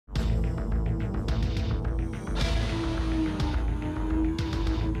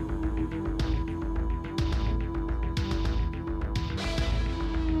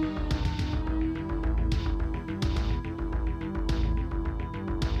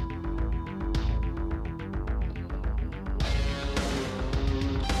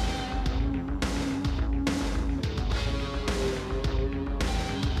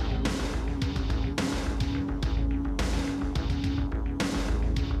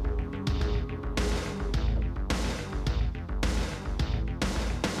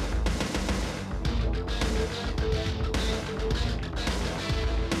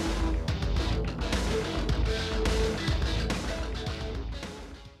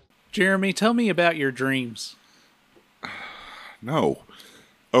Jeremy, tell me about your dreams. No.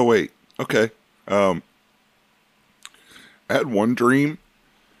 Oh, wait. Okay. I had one dream.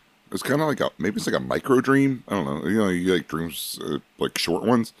 It was kind of like maybe it's like a micro dream. I don't know. You like dreams, like short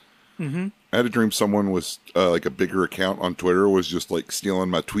ones. Mm-hmm. I had a dream someone was, like a bigger account on Twitter was just like stealing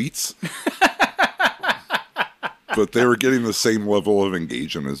my tweets. But they were getting the same level of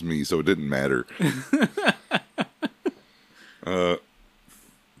engagement as me, so it didn't matter. I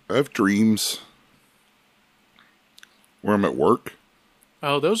have dreams where I'm at work.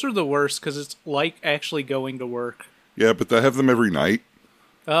 Oh, those are the worst because it's like actually going to work. Yeah, but I have them every night.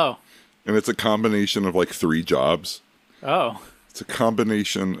 Oh. And it's a combination of like 3 jobs. Oh. It's a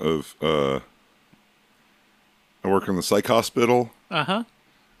combination of, I work in the psych hospital. Uh-huh.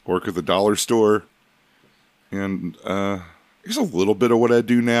 Work at the dollar store. And, there's a little bit of what I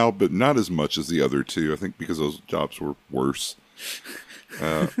do now, but not as much as the other 2. I think because those jobs were worse.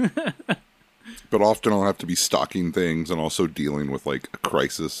 But often I'll have to be stocking things and also dealing with like a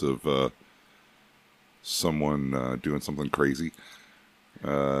crisis of, someone, doing something crazy.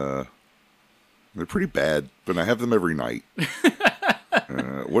 They're pretty bad, but I have them every night.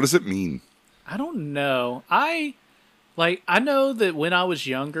 What does it mean? I don't know. I know that when I was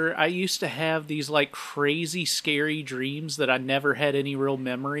younger, I used to have these like crazy scary dreams that I never had any real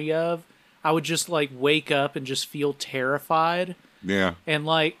memory of. I would just like wake up and just feel terrified. Yeah. And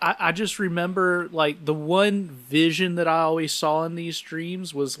like, I just remember like the one vision that I always saw in these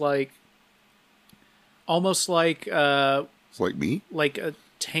dreams was like, almost like, It's like me? like a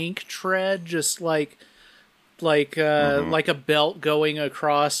tank tread, just like like a belt going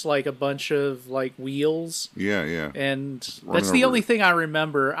across like a bunch of like wheels. Yeah, yeah. And Running that's the over. only thing I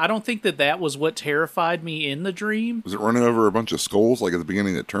remember. I don't think that was what terrified me in the dream. Was it running over a bunch of skulls like at the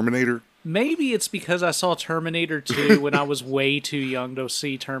beginning of Terminator? Maybe it's because I saw Terminator 2 when I was way too young to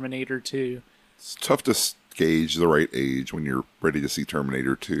see Terminator 2. It's tough to gauge the right age when you're ready to see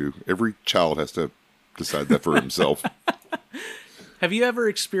Terminator 2. Every child has to decide that for himself. Have you ever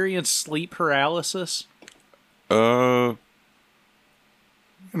experienced sleep paralysis? Not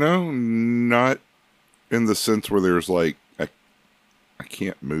in the sense where there's like, I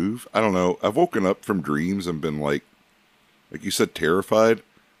can't move. I don't know. I've woken up from dreams and been like you said, terrified.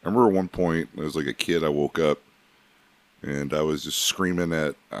 I remember at one point, I was like a kid, I woke up and I was just screaming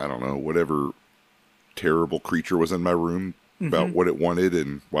at, I don't know, whatever terrible creature was in my room about what it wanted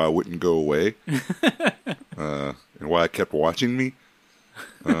and why it wouldn't go away. And why it kept watching me.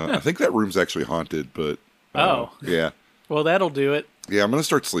 I think that room's actually haunted, but yeah. Well, that'll do it. Yeah, I'm going to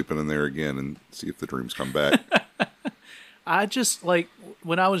start sleeping in there again and see if the dreams come back. I just, like,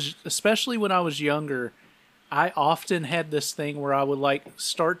 especially when I was younger, I often had this thing where I would, like,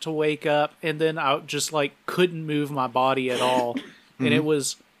 start to wake up and then I just, like, couldn't move my body at all. And it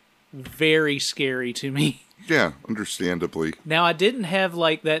was very scary to me. Yeah, understandably. Now, I didn't have,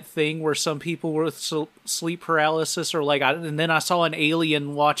 like, that thing where some people were with sleep paralysis or, like, and then I saw an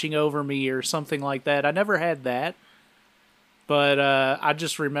alien watching over me or something like that. I never had that. But I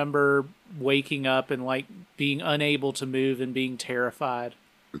just remember waking up and, like, being unable to move and being terrified.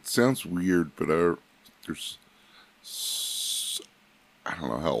 It sounds weird, but I don't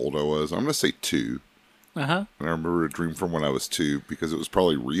know how old I was. I'm going to say 2. Uh-huh. And I remember a dream from when I was 2 because it was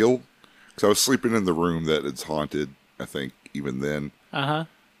probably real. Because I was sleeping in the room that it's haunted, I think, even then. Uh-huh.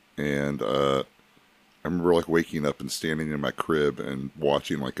 And I remember, like, waking up and standing in my crib and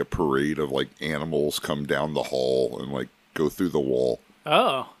watching, like, a parade of, like, animals come down the hall and, like, go through the wall.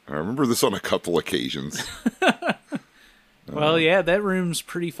 Oh. I remember this on a couple occasions. Well, yeah, that room's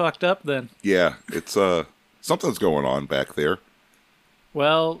pretty fucked up then. Yeah, it's, something's going on back there.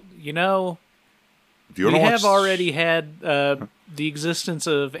 Well, you know, we have already had the existence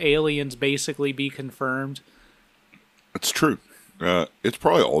of aliens basically be confirmed. It's true. It's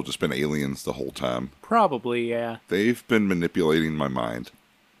probably all just been aliens the whole time. Probably, yeah. They've been manipulating my mind.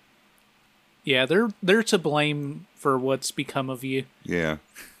 Yeah, they're to blame for what's become of you. Yeah.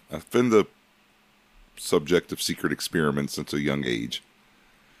 I've been the subject of secret experiments since a young age.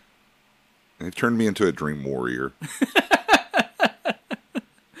 And they've turned me into a dream warrior.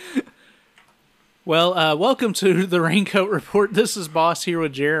 Well, welcome to the Raincoat Report. This is Boss here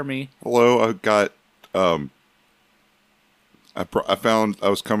with Jeremy. Hello, I got, I found I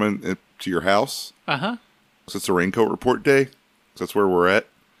was coming to your house. Uh-huh. So it's a Raincoat Report day. So that's where we're at.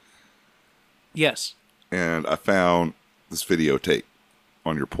 Yes. And I found this videotape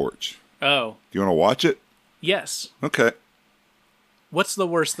on your porch. Oh. Do you want to watch it? Yes. Okay. What's the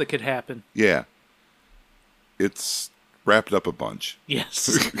worst that could happen? Yeah. It's wrapped up a bunch.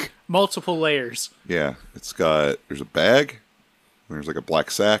 Yes. Multiple layers. Yeah. There's a bag. There's like a black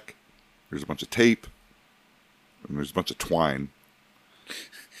sack. there's a bunch of tape, and there's a bunch of twine.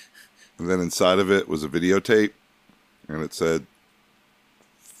 And then inside of it was a videotape, and it said,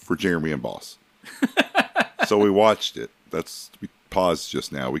 "For Jeremy and Boss." So we watched it. We paused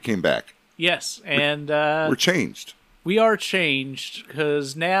just now. We came back. Yes, and we're changed. We are changed,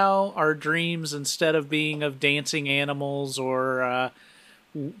 because now our dreams, instead of being of dancing animals or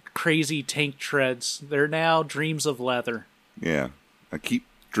crazy tank treads, they're now dreams of leather. Yeah. I keep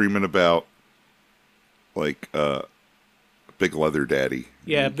dreaming about, like, Big Leather Daddy.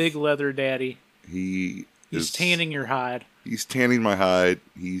 Yeah, Big Leather Daddy. He's tanning your hide. He's tanning my hide.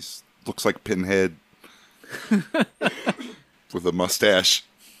 Looks like Pinhead with a mustache.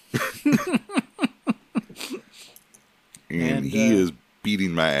 and he is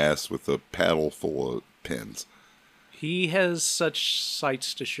beating my ass with a paddle full of pins. He has such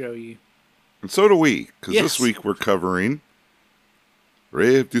sights to show you. And so do we, because yes. This week we're covering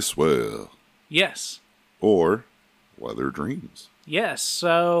Rêve du Soir. Yes. Or Leather Dreams. Yes,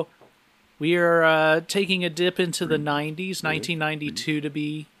 so we are taking a dip into the 90s, 1992 to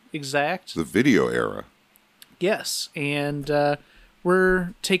be exact. The video era. Yes, and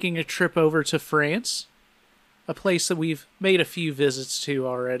we're taking a trip over to France, a place that we've made a few visits to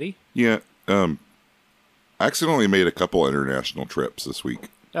already. Yeah, I accidentally made a couple international trips this week.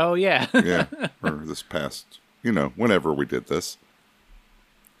 Oh, yeah. Yeah, or this past, whenever we did this.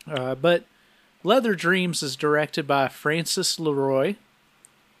 But Leather Dreams is directed by Francis Leroi.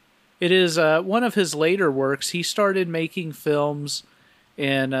 It is one of his later works. He started making films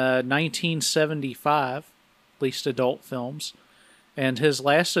in 1975, at least adult films. And his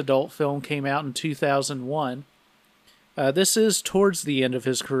last adult film came out in 2001. This is towards the end of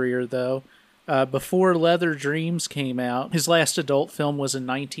his career, though. Before Leather Dreams came out, his last adult film was in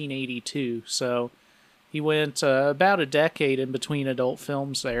 1982. So he went about a decade in between adult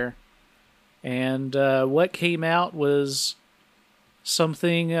films there. And what came out was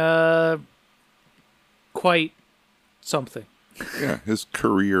something quite something. Yeah, his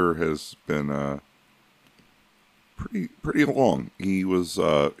career has been pretty long. He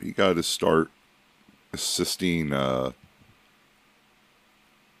got his start assisting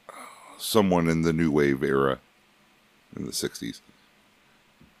someone in the new wave era in the 60s.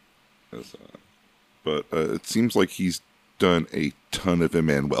 But it seems like he's done a ton of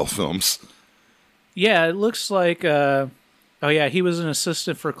Emmanuel films. Yeah, it looks like... he was an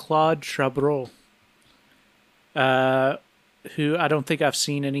assistant for Claude Chabrol, who I don't think I've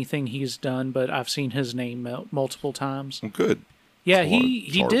seen anything he's done, but I've seen his name multiple times. Well, good. Yeah,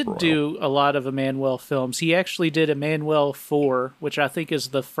 he did do a lot of Emmanuel films. He actually did Emmanuel 4, which I think is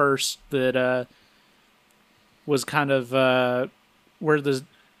the first that was kind of where the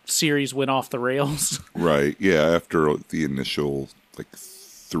series went off the rails. Right, yeah, after the initial,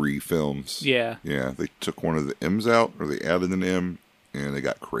 3 films. Yeah. Yeah, they took one of the M's out, or they added an M, and they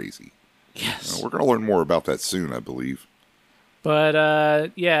got crazy. Yes. We're going to learn more about that soon, I believe. But,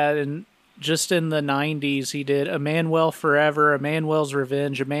 and just in the 90s, he did Emmanuel Forever, Emmanuel's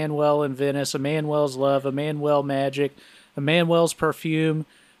Revenge, Emmanuel in Venice, Emmanuel's Love, Emmanuel Magic, Emmanuel's Perfume,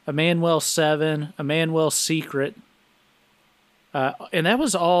 Emmanuel 7, Emmanuel's Secret. And that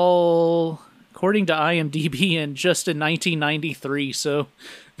was all, according to IMDb, just in 1993, so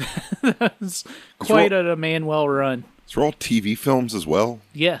that's quite an Emmanuel run. These are all TV films as well?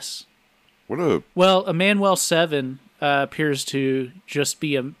 Yes. Well, Emmanuel 7 appears to just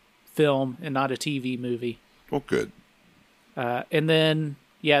be a film and not a TV movie. Well, good. And then,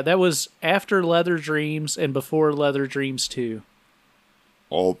 that was after Leather Dreams and before Leather Dreams 2.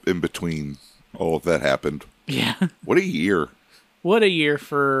 All in between, all of that happened. Yeah. What a year. What a year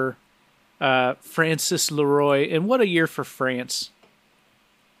for Francis Leroi, and what a year for France.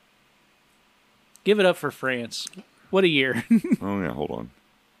 Give it up for France. What a year. Oh, yeah, hold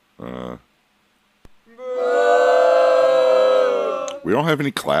on. We don't have any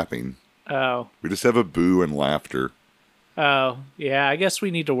clapping. Oh. We just have a boo and laughter. Oh, yeah, I guess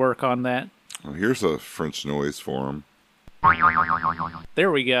we need to work on that. Well, here's a French noise for him.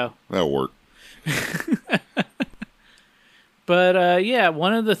 There we go. That'll work. But,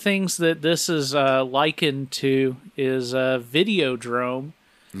 one of the things that this is likened to is Videodrome,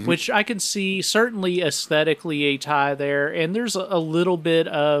 which I can see certainly aesthetically a tie there. And there's a little bit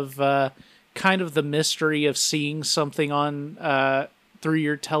of kind of the mystery of seeing something on through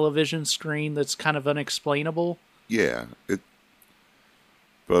your television screen that's kind of unexplainable. Yeah.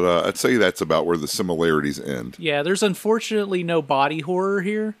 But I'd say that's about where the similarities end. Yeah, there's unfortunately no body horror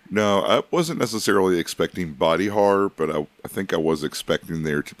here. No, I wasn't necessarily expecting body horror, but I think I was expecting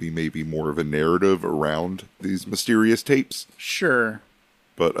there to be maybe more of a narrative around these mysterious tapes. Sure.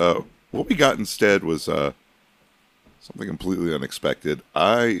 But what we got instead was something completely unexpected.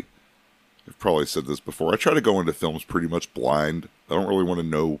 I've probably said this before. I try to go into films pretty much blind. I don't really want to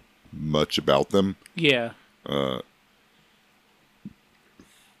know much about them. Yeah. I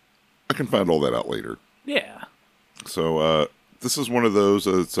can find all that out later. Yeah. So this is one of those.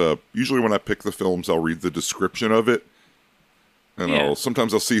 It's usually when I pick the films, I'll read the description of it, and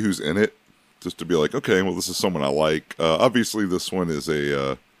sometimes I'll see who's in it, just to be like, okay, well, this is someone I like. Obviously, this one is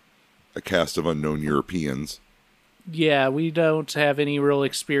a cast of unknown Europeans. Yeah, we don't have any real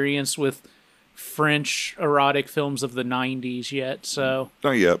experience with French erotic films of the 90s yet, so...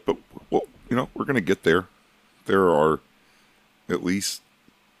 Not yet, but, well, we're going to get there. There are at least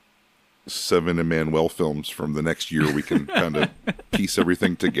 7 Emmanuel films from the next year we can kind of piece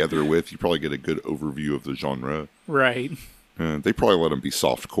everything together with. You probably get a good overview of the genre. Right. They probably let them be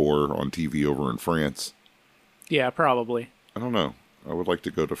softcore on TV over in France. Yeah, probably. I don't know. I would like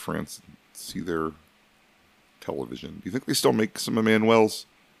to go to France and see their television. Do you think they still make some Emmanuels?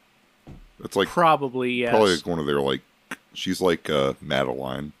 It's like probably, yes. Probably like one of their she's like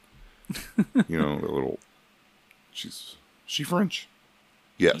Madeline. The little. She's she French?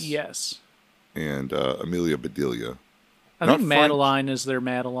 Yes. Yes. And Amelia Bedelia. I think Madeline is their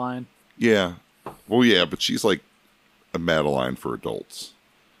Madeline. Yeah. Well, yeah, but she's like a Madeline for adults.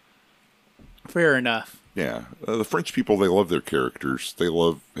 Fair enough. Yeah. The French people, they love their characters. They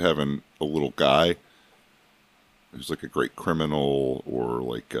love having a little guy who's like a great criminal or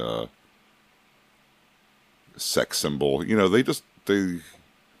like a sex symbol. They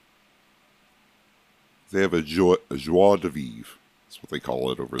have a joie de vivre. That's what they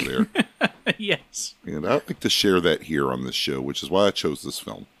call it over there. Yes. And I'd like to share that here on this show, which is why I chose this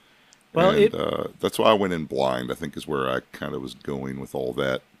film. Well, and that's why I went in blind, I think is where I kind of was going with all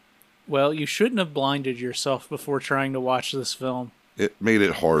that. Well, you shouldn't have blinded yourself before trying to watch this film. It made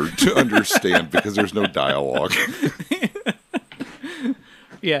it hard to understand because there's no dialogue.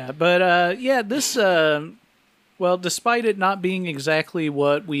 Yeah, but this, despite it not being exactly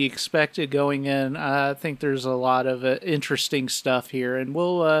what we expected going in, I think there's a lot of interesting stuff here, and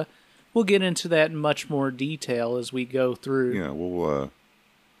we'll get into that in much more detail as we go through. Yeah, we'll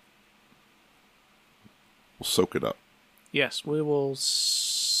soak it up. Yes, we will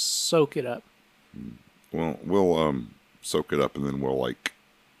soak it up. Well, we'll soak it up, and then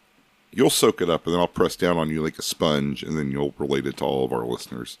you'll soak it up, and then I'll press down on you like a sponge, and then you'll relate it to all of our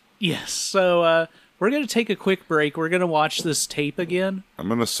listeners. Yes, so we're going to take a quick break. We're going to watch this tape again. I'm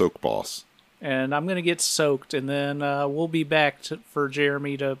going to soak boss. And I'm going to get soaked, and then we'll be back for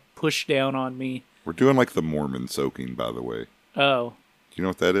Jeremy to push down on me. We're doing like the Mormon soaking, by the way. Oh. Do you know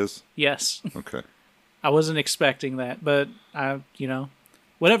what that is? Yes. Okay. I wasn't expecting that, but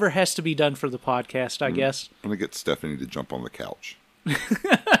whatever has to be done for the podcast, I guess. I'm going to get Stephanie to jump on the couch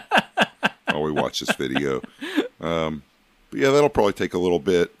while we watch this video. But yeah, that'll probably take a little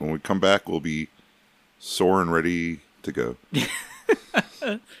bit. When we come back, we'll be sore and ready to go.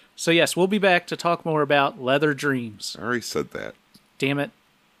 So yes, we'll be back to talk more about Leather Dreams. I already said that. Damn it.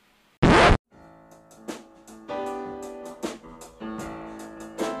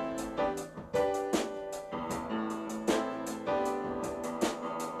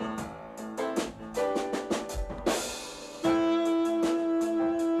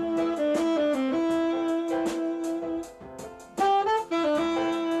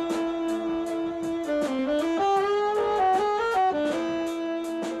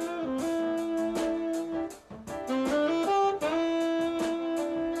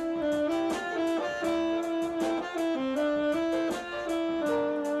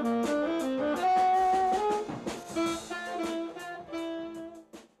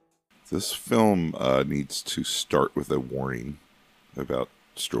 This film needs to start with a warning about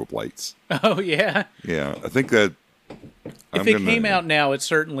strobe lights. Oh, yeah? Yeah, I think that... If it came out now, it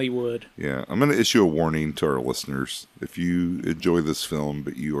certainly would. Yeah, I'm going to issue a warning to our listeners. If you enjoy this film,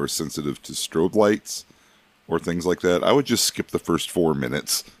 but you are sensitive to strobe lights or things like that, I would just skip the first 4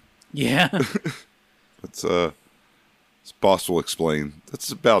 minutes. Yeah. That's, as Boss will explain, that's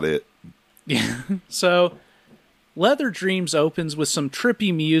about it. Yeah, so... Leather Dreams opens with some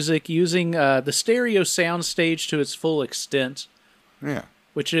trippy music using the stereo soundstage to its full extent. Yeah.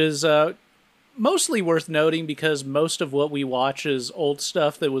 Which is mostly worth noting because most of what we watch is old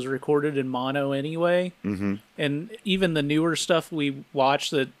stuff that was recorded in mono anyway. Mm-hmm. And even the newer stuff we watch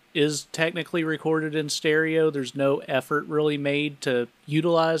that is technically recorded in stereo, there's no effort really made to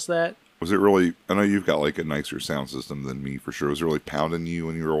utilize that. Was it really... I know you've got like a nicer sound system than me for sure. Was it really pounding you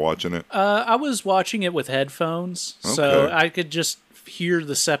when you were watching it? I was watching it with headphones, so I could just hear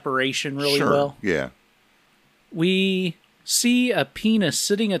the separation really well. Yeah. We see a penis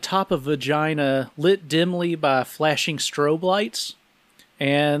sitting atop a vagina lit dimly by flashing strobe lights.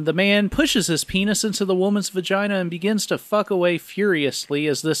 And the man pushes his penis into the woman's vagina and begins to fuck away furiously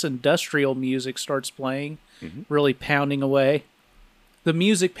as this industrial music starts playing, really pounding away. The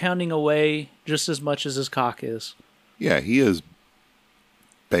music pounding away just as much as his cock is. Yeah, he is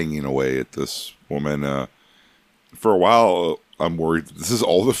banging away at this woman. For a while, I'm worried this is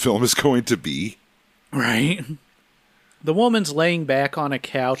all the film is going to be. Right. The woman's laying back on a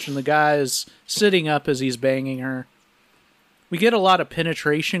couch, and the guy is sitting up as he's banging her. We get a lot of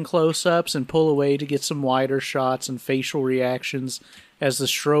penetration close-ups and pull away to get some wider shots and facial reactions as the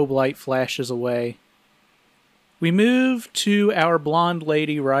strobe light flashes away. We move to our blonde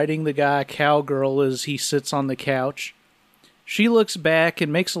lady riding the guy cowgirl as he sits on the couch. She looks back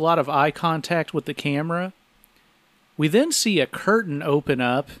and makes a lot of eye contact with the camera. We then see a curtain open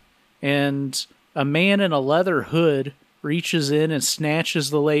up, and a man in a leather hood reaches in and snatches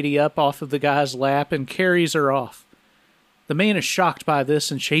the lady up off of the guy's lap and carries her off. The man is shocked by this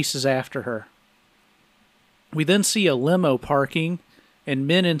and chases after her. We then see a limo parking and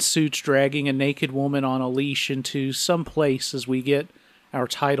men in suits dragging a naked woman on a leash into some place as we get our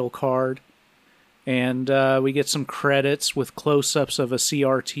title card. And we get some credits with close-ups of a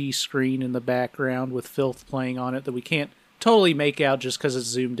CRT screen in the background with filth playing on it that we can't totally make out just because it's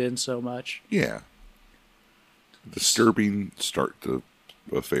zoomed in so much. Yeah. Disturbing start to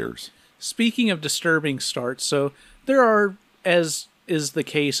affairs. Speaking of disturbing starts, so there are, as is the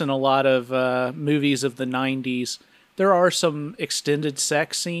case in a lot of movies of the 90s, there are some extended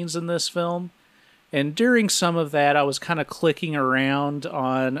sex scenes in this film. And during some of that, I was kind of clicking around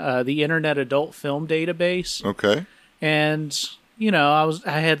on the Internet Adult Film Database. Okay. And, you know,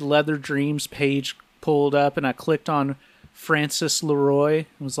 I had Leather Dreams page pulled up, and I clicked on Francis Leroi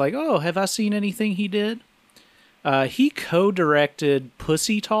and was like, oh, have I seen anything he did? He co-directed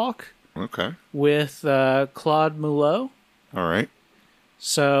Pussy Talk. Okay. With Claude Mulot. All right.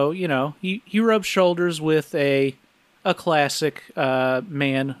 So, you know, he rubbed shoulders with a classic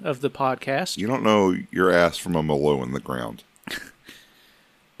man of the podcast. You don't know your ass from a Mulot in the ground.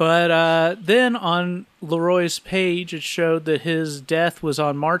 But then on Leroy's page, it showed that his death was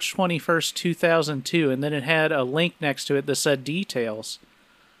on March 21st, 2002, and then it had a link next to it that said details.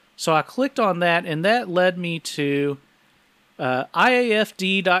 So I clicked on that, and that led me to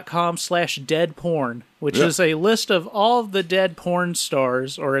iafd.com/deadporn, which is a list of all of the dead porn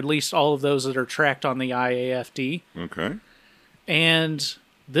stars, or at least all of those that are tracked on the IAFD. Okay. And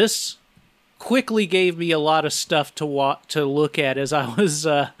this quickly gave me a lot of stuff to look at as I was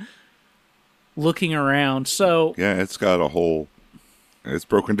looking around. So yeah, it's got a whole. It's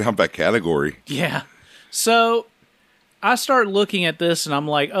broken down by category. Yeah. So I start looking at this and I'm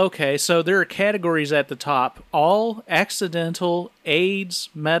like, okay, so there are categories at the top. All accidental, AIDS,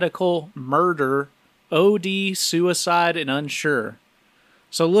 medical, murder, OD, suicide, and unsure.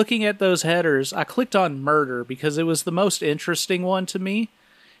 So looking at those headers, I clicked on murder because it was the most interesting one to me.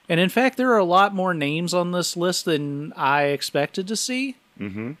 And in fact, there are a lot more names on this list than I expected to see.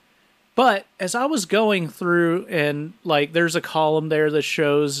 Mm-hmm. But as I was going through and like there's a column there that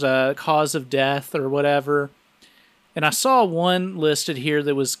shows cause of death or whatever. And I saw one listed here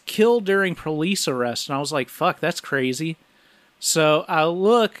that was killed during police arrest. And I was like, fuck, that's crazy. So I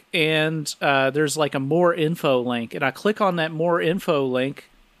look and there's like a more info link. And I click on that more info link.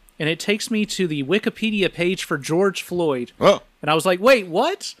 And it takes me to the Wikipedia page for George Floyd. Oh. And I was like, wait,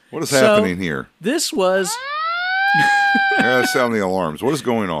 what? What is happening here? This was... I gotta sound the alarms. What is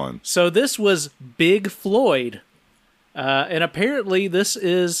going on? So this was Big Floyd. And apparently this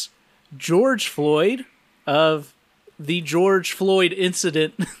is George Floyd of... the George Floyd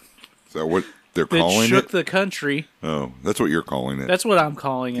incident. Is that what they're calling it? That shook the country. Oh, that's what you're calling it. That's what I'm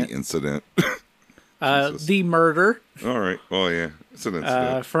calling it. The incident. The murder. All right. Well, yeah. It's an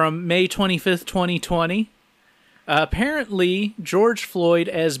incident. From May 25th, 2020. Apparently, George Floyd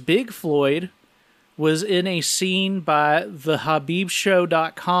as Big Floyd was in a scene by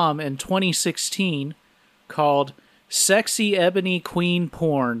thehabibshow.com in 2016 called Sexy Ebony Queen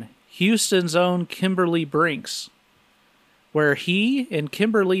Porn, Houston's own Kimberly Brinks, where he and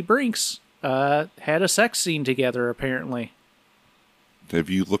Kimberly Brinks had a sex scene together, apparently. Have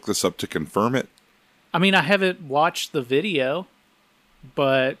you looked this up to confirm it? I mean, I haven't watched the video,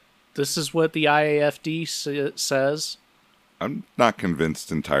 but this is what the IAFD says. I'm not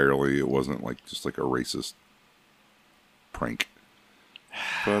convinced entirely it wasn't like just like a racist prank.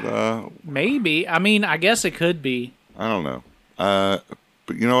 But maybe. I mean, I guess it could be. I don't know.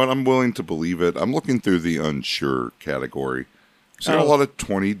 But you know what? I'm willing to believe it. I'm looking through the unsure category. I've seen a lot of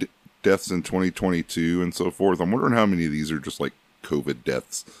 20 deaths in 2022 and so forth. I'm wondering how many of these are just like COVID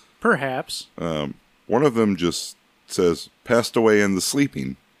deaths. Perhaps. One of them just says, passed away in the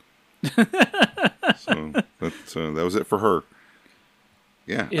sleeping. So that was it for her.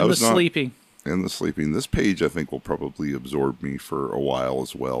 Yeah. In the sleeping. In the sleeping. This page, I think, will probably absorb me for a while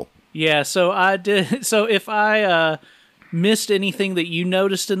as well. Yeah, so I did. So if I missed anything that you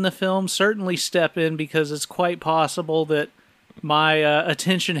noticed in the film, certainly step in, because it's quite possible that my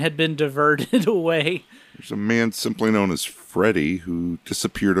attention had been diverted away. There's a man simply known as Freddie who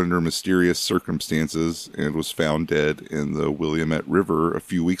disappeared under mysterious circumstances and was found dead in the Willamette River a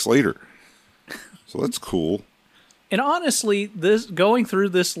few weeks later. So that's cool. And honestly, this going through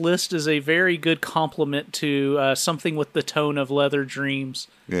this list is a very good compliment to something with the tone of Leather Dreams.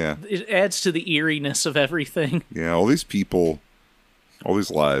 Yeah. It adds to the eeriness of everything. Yeah, all these people, all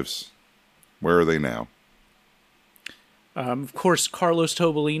these lives, where are they now? Of course, Carlos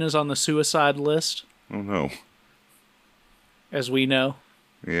Tobalina's on the suicide list. Oh, no. As we know.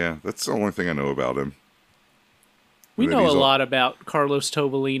 Yeah, that's the only thing I know about him. We know a lot about Carlos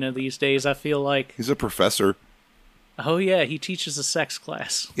Tobalina these days, I feel like. He's a professor. Oh, yeah, he teaches a sex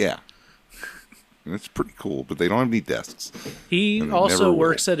class. Yeah. That's pretty cool, but they don't have any desks. He also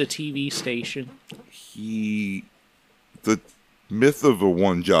works at a TV station. The myth of a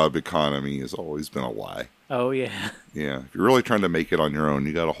one-job economy has always been a lie. Oh, yeah. Yeah, if you're really trying to make it on your own,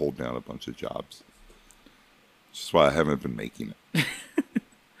 you got to hold down a bunch of jobs. Which is why I haven't been making it.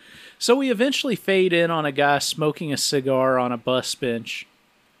 So we eventually fade in on a guy smoking a cigar on a bus bench.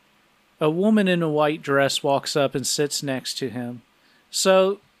 A woman in a white dress walks up and sits next to him.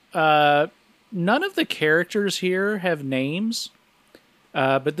 So, none of the characters here have names.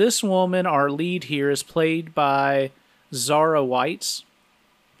 But this woman, our lead here, is played by Zara Whites.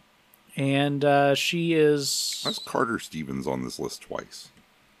 And she is... Why's Carter Stevens on this list twice?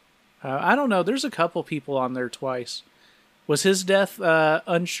 I don't know. There's a couple people on there twice. Was his death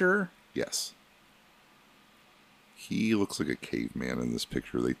unsure? Yes. He looks like a caveman in this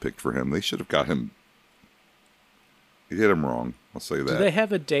picture they picked for him. They should have got him... They did him wrong. I'll say that. Do they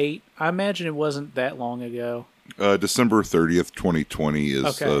have a date? I imagine it wasn't that long ago. December 30th, 2020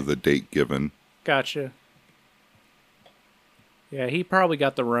 is the date given. Gotcha. Yeah, he probably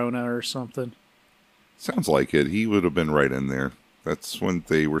got the Rona or something. Sounds like it. He would have been right in there. That's when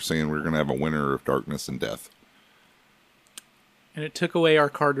they were saying we were going to have a winter of darkness and death. And it took away our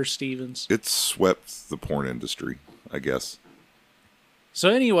Carter Stevens. It swept the porn industry, I guess. So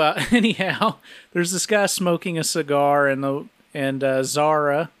anyhow, there's this guy smoking a cigar, and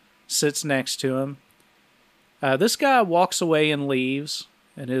Zara sits next to him. This guy walks away and leaves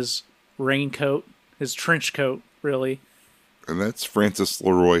in his raincoat, his trench coat, really. And that's Francis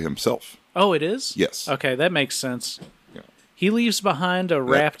Leroi himself. Oh, it is? Yes. Okay, that makes sense. Yeah. He leaves behind a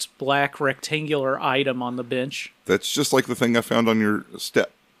wrapped black rectangular item on the bench. That's just like the thing I found on your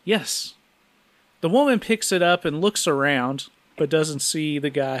step. Yes. The woman picks it up and looks around, but doesn't see the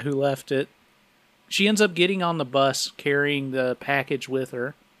guy who left it. She ends up getting on the bus, carrying the package with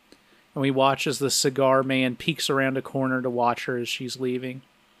her. And we watch as the cigar man peeks around a corner to watch her as she's leaving.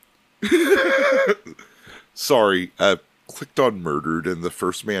 Sorry, I clicked on murdered, and the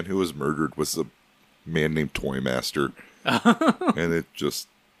first man who was murdered was a man named Toymaster. And it's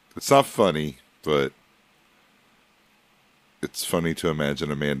not funny, but it's funny to imagine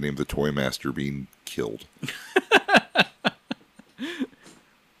a man named the Toymaster being killed.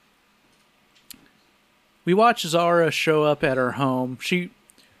 We watch Zara show up at her home. She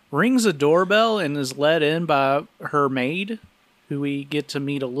rings a doorbell and is let in by her maid, who we get to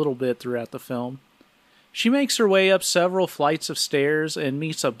meet a little bit throughout the film. She makes her way up several flights of stairs and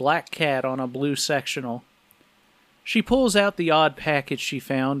meets a black cat on a blue sectional. She pulls out the odd package she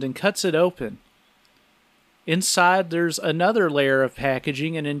found and cuts it open. Inside, there's another layer of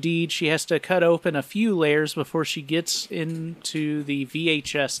packaging, and indeed, she has to cut open a few layers before she gets into the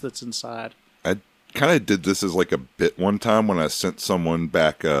VHS that's inside. I kind of did this as like a bit one time when I sent someone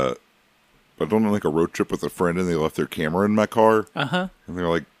back, I don't know, like a road trip with a friend, and they left their camera in my car. Uh-huh. And they were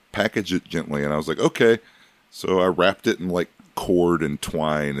like, package it gently, and I was like, okay. So I wrapped it in like cord and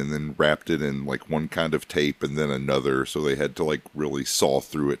twine, and then wrapped it in like one kind of tape and then another, so they had to like really saw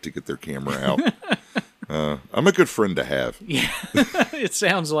through it to get their camera out. I'm a good friend to have. Yeah, it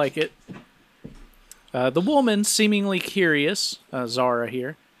sounds like it. The woman, seemingly curious, Zara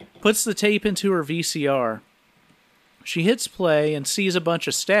here, puts the tape into her VCR. She hits play and sees a bunch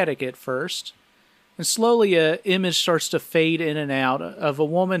of static at first, and slowly an image starts to fade in and out of a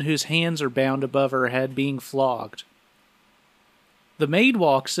woman whose hands are bound above her head being flogged. The maid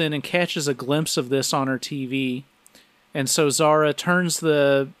walks in and catches a glimpse of this on her TV, And so Zara turns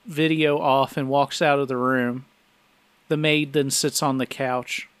the video off and walks out of the room. The maid then sits on the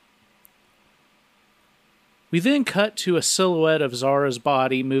couch. We then cut to a silhouette of Zara's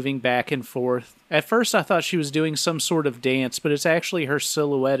body moving back and forth. At first I thought she was doing some sort of dance, but it's actually her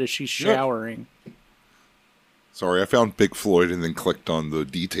silhouette as she's showering. Sorry, I found Big Floyd and then clicked on the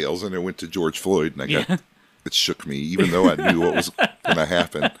details, and it went to George Floyd, and it shook me, even though I knew what was going to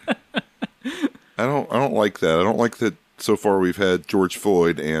happen. I don't like that. I don't like that so far we've had George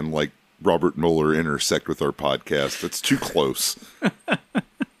Floyd and like Robert Mueller intersect with our podcast. That's too close.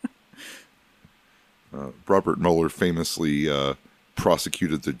 Robert Mueller famously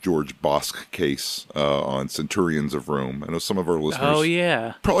prosecuted the George Bosk case on Centurions of Rome. I know some of our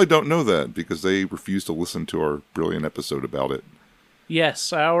listeners probably don't know that because they refused to listen to our brilliant episode about it.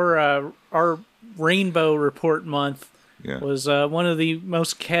 Yes, our Rainbow Report month was one of the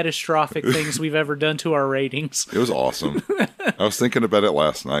most catastrophic things we've ever done to our ratings. It was awesome. I was thinking about it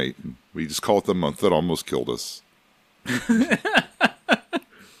last night. We just call it the month that almost killed us.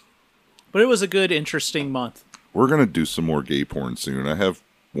 But it was a good, interesting month. We're going to do some more gay porn soon. I have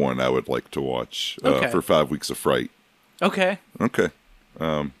one I would like to watch for 5 Weeks of Fright. Okay.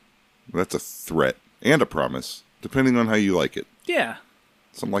 That's a threat and a promise, depending on how you like it. Yeah.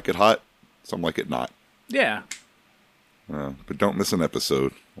 Some like it hot, some like it not. Yeah. But don't miss an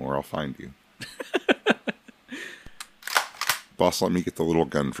episode, or I'll find you. Boss let me get the little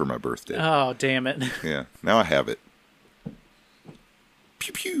gun for my birthday. Oh, damn it. Yeah, now I have it.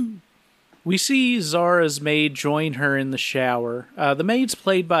 Pew pew. We see Zara's maid join her in the shower. The maid's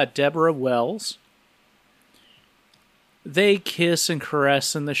played by Deborah Wells. They kiss and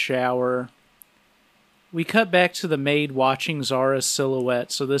caress in the shower. We cut back to the maid watching Zara's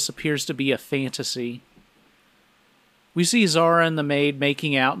silhouette, so this appears to be a fantasy. We see Zara and the maid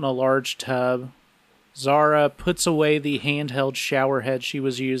making out in a large tub. Zara puts away the handheld shower head she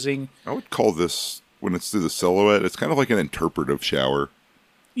was using. I would call this, when it's through the silhouette, it's kind of like an interpretive shower.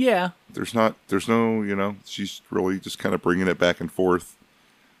 Yeah. There's no, she's really just kind of bringing it back and forth.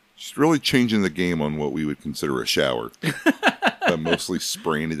 She's really changing the game on what we would consider a shower. But mostly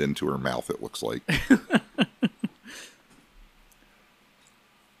spraying it into her mouth, it looks like.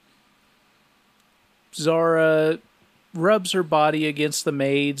 Zara rubs her body against the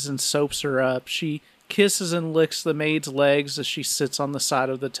maid's and soaps her up. She kisses and licks the maid's legs as she sits on the side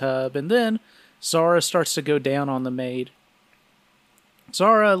of the tub, and then Zara starts to go down on the maid.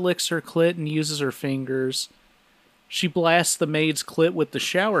 Zara licks her clit and uses her fingers. She blasts the maid's clit with the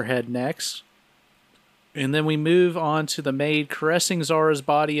shower head next. And then we move on to the maid caressing Zara's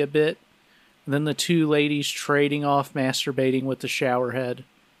body a bit, and then the two ladies trading off masturbating with the shower head.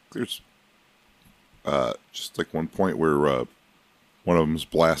 There's just like one point where one of them's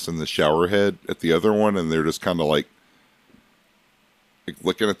blasting the shower head at the other one, and they're just kind of like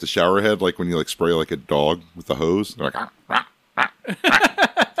looking at the shower head like when you like spray like a dog with a hose. They're like, ah, ah, ah,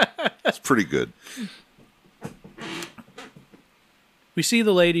 ah. It's pretty good. We see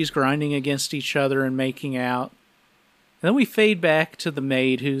the ladies grinding against each other and making out. And then we fade back to the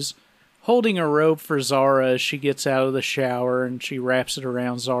maid who's holding a robe for Zara as she gets out of the shower, and she wraps it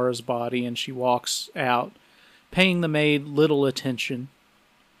around Zara's body and she walks out, paying the maid little attention.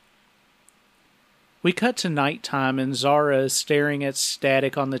 We cut to nighttime and Zara is staring at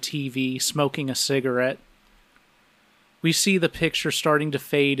static on the TV, smoking a cigarette. We see the picture starting to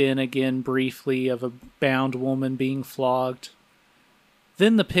fade in again briefly of a bound woman being flogged.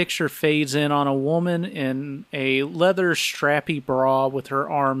 Then the picture fades in on a woman in a leather strappy bra with her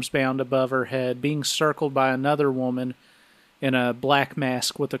arms bound above her head, being circled by another woman in a black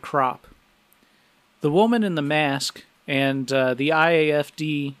mask with a crop. The woman in the mask, and the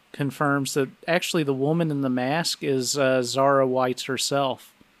IAFD confirms that actually the woman in the mask is Zara Whites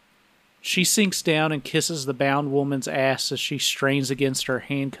herself. She sinks down and kisses the bound woman's ass as she strains against her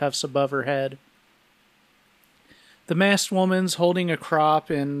handcuffs above her head. The masked woman's holding a crop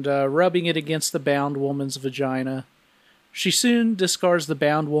and rubbing it against the bound woman's vagina. She soon discards the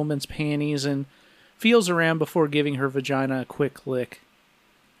bound woman's panties and feels around before giving her vagina a quick lick.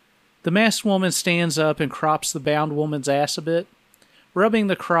 The masked woman stands up and crops the bound woman's ass a bit, rubbing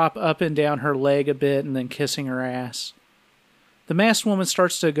the crop up and down her leg a bit and then kissing her ass. The masked woman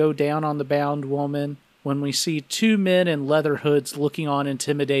starts to go down on the bound woman when we see two men in leather hoods looking on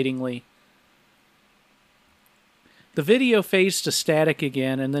intimidatingly. The video fades to static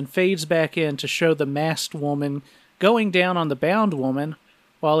again and then fades back in to show the masked woman going down on the bound woman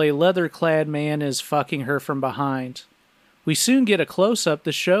while a leather-clad man is fucking her from behind. We soon get a close-up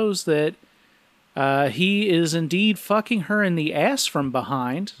that shows that he is indeed fucking her in the ass from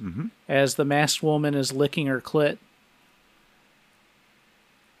behind as the masked woman is licking her clit.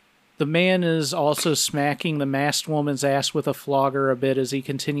 The man is also smacking the masked woman's ass with a flogger a bit as he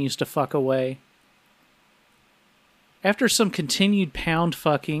continues to fuck away. After some continued pound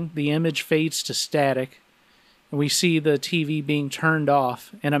fucking, the image fades to static, and we see the TV being turned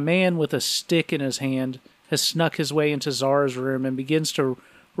off, and a man with a stick in his hand has snuck his way into Zara's room and begins to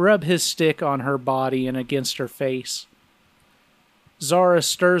rub his stick on her body and against her face. Zara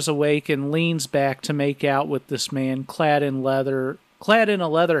stirs awake and leans back to make out with this man clad in a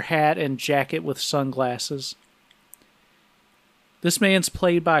leather hat and jacket with sunglasses. This man's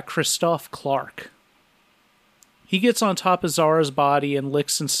played by Christoph Clark. He gets on top of Zara's body and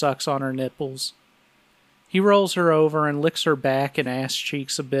licks and sucks on her nipples. He rolls her over and licks her back and ass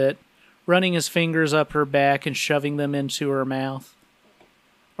cheeks a bit, running his fingers up her back and shoving them into her mouth.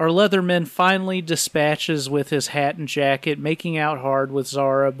 Our Leatherman finally dispatches with his hat and jacket, making out hard with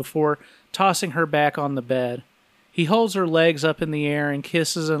Zara before tossing her back on the bed. He holds her legs up in the air and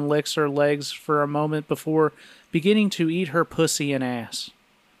kisses and licks her legs for a moment before beginning to eat her pussy and ass.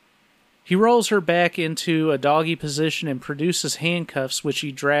 He rolls her back into a doggy position and produces handcuffs, which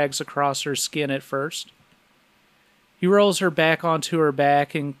he drags across her skin at first. He rolls her back onto her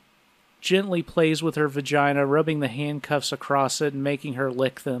back and gently plays with her vagina, rubbing the handcuffs across it and making her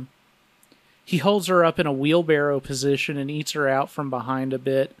lick them. He holds her up in a wheelbarrow position and eats her out from behind a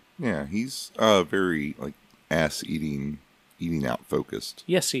bit. Yeah, he's very, ass eating out focused.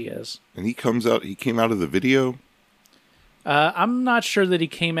 Yes, he is. And he came out of the video? I'm not sure that he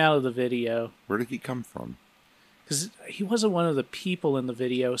came out of the video. Where did he come from? Because he wasn't one of the people in the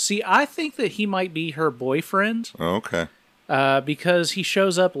video. See, I think that he might be her boyfriend. Oh, okay. Because he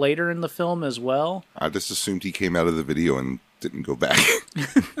shows up later in the film as well. I just assumed he came out of the video and didn't go back.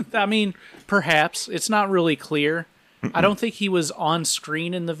 I mean, perhaps. It's not really clear. I don't think he was on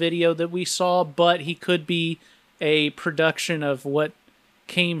screen in the video that we saw, but he could be a production of what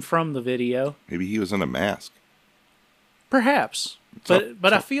came from the video. Maybe he was in a mask. Perhaps.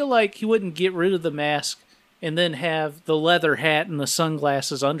 But I feel like he wouldn't get rid of the mask and then have the leather hat and the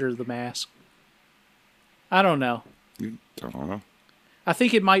sunglasses under the mask. I don't know. I don't know. I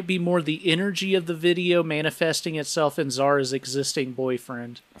think it might be more the energy of the video manifesting itself in Zara's existing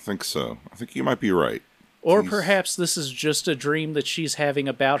boyfriend. I think so. I think you might be right. Or perhaps this is just a dream that she's having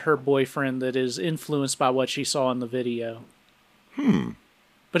about her boyfriend that is influenced by what she saw in the video.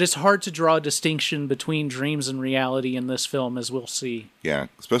 But it's hard to draw a distinction between dreams and reality in this film, as we'll see. Yeah,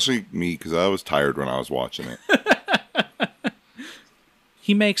 especially me, because I was tired when I was watching it.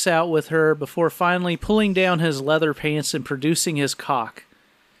 He makes out with her before finally pulling down his leather pants and producing his cock.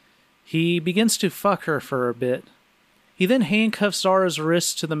 He begins to fuck her for a bit. He then handcuffs Zara's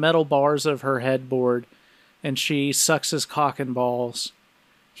wrists to the metal bars of her headboard, and she sucks his cock and balls.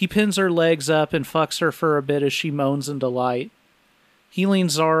 He pins her legs up and fucks her for a bit as she moans in delight. He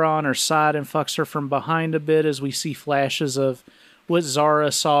leans Zara on her side and fucks her from behind a bit as we see flashes of what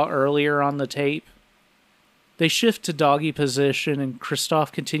Zara saw earlier on the tape. They shift to doggy position, and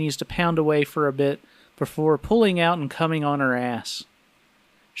Christoph continues to pound away for a bit before pulling out and coming on her ass.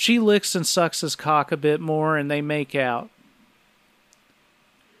 She licks and sucks his cock a bit more, and they make out.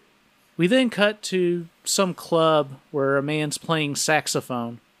 We then cut to some club where a man's playing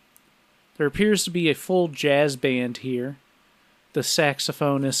saxophone. There appears to be a full jazz band here, the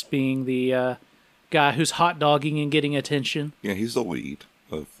saxophonist being the guy who's hot dogging and getting attention. Yeah, he's the lead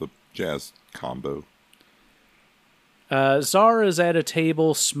of the jazz combo. Zara is at a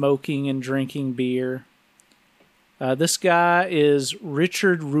table smoking and drinking beer. This guy is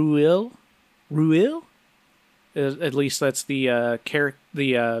Richard Ruil. Ruil? At least that's the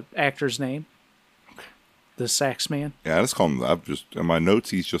actor's name. The sax man. Yeah, I just call him. In my notes,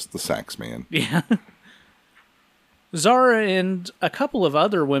 he's just the sax man. Yeah. Zara and a couple of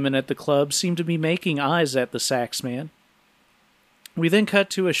other women at the club seem to be making eyes at the sax man. We then cut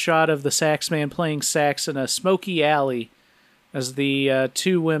to a shot of the sax man playing sax in a smoky alley as the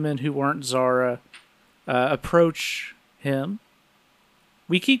two women who weren't Zara approach him.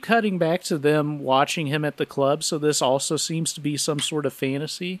 We keep cutting back to them watching him at the club, so this also seems to be some sort of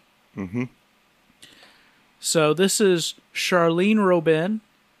fantasy. Mm-hmm. So this is Charlene Robin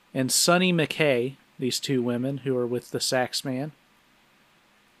and Sunny McKay, these two women who are with the sax man.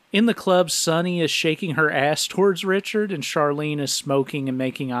 In the club, Sunny is shaking her ass towards Richard, and Charlene is smoking and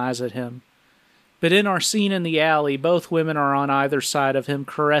making eyes at him. But in our scene in the alley, both women are on either side of him,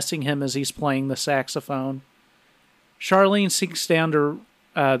 caressing him as he's playing the saxophone. Charlene sinks down to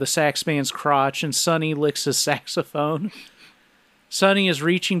the sax man's crotch, and Sunny licks his saxophone. Sunny is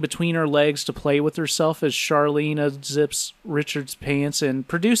reaching between her legs to play with herself as Charlene unzips Richard's pants and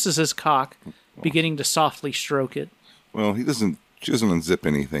produces his cock, beginning to softly stroke it. Well, he doesn't She doesn't unzip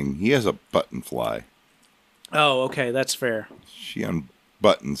anything. He has a button fly. Oh, okay, that's fair. She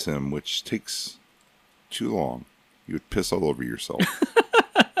unbuttons him, which takes too long. You would piss all over yourself.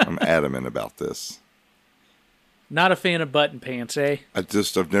 I'm adamant about this. Not a fan of button pants, eh?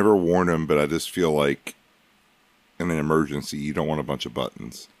 I've never worn them, but I just feel like in an emergency, you don't want a bunch of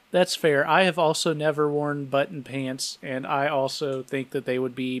buttons. That's fair. I have also never worn button pants, and I also think that they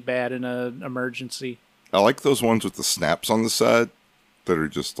would be bad in an emergency. I like those ones with the snaps on the side that are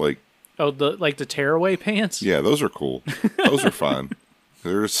just like... Oh, the tearaway pants? Yeah, those are cool. Those are fun.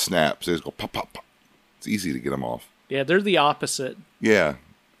 They're snaps. They just go pop, pop, pop. It's easy to get them off. Yeah, they're the opposite. Yeah,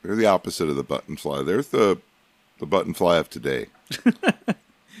 they're the opposite of the button fly. They're the button fly of today.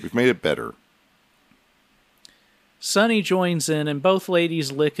 We've made it better. Sonny joins in, and both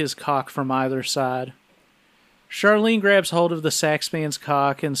ladies lick his cock from either side. Charlene grabs hold of the sax man's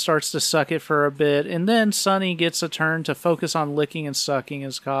cock and starts to suck it for a bit, and then Sonny gets a turn to focus on licking and sucking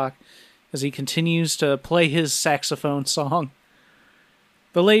his cock as he continues to play his saxophone song.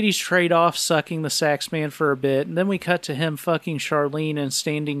 The ladies trade off sucking the sax man for a bit, and then we cut to him fucking Charlene in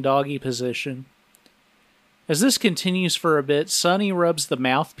standing doggy position. As this continues for a bit, Sonny rubs the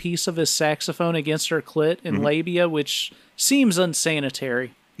mouthpiece of his saxophone against her clit and labia, which seems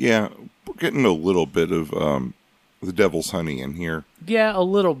unsanitary. Yeah, we're getting a little bit of the devil's honey in here. Yeah, a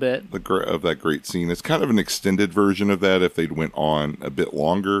little bit. Of that great scene. It's kind of an extended version of that if they'd went on a bit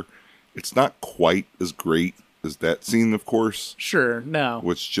longer. It's not quite as great as that scene, of course. Sure, no.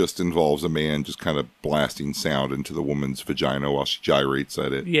 Which just involves a man just kind of blasting sound into the woman's vagina while she gyrates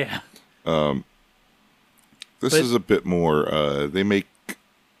at it. Yeah. This is a bit more, they make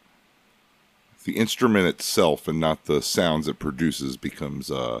the instrument itself and not the sounds it produces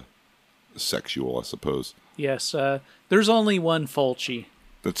becomes sexual, I suppose. Yes, there's only one Fulci.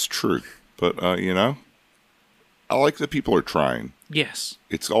 That's true. But, I like that people are trying. Yes.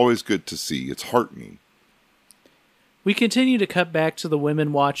 It's always good to see. It's heartening. We continue to cut back to the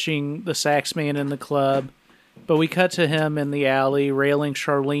women watching the sax man in the club, but we cut to him in the alley, railing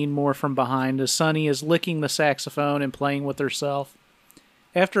Charlene more from behind as Sonny is licking the saxophone and playing with herself.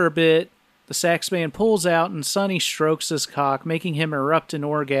 After a bit, the sax man pulls out and Sonny strokes his cock, making him erupt in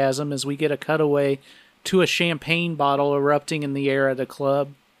orgasm as we get a cutaway to a champagne bottle erupting in the air at the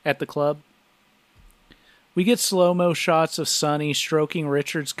club. We get slow-mo shots of Sonny stroking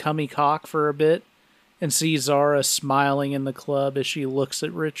Richard's cummy cock for a bit and see Zara smiling in the club as she looks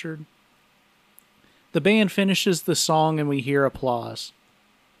at Richard. The band finishes the song and we hear applause.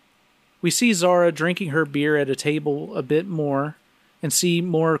 We see Zara drinking her beer at a table a bit more and see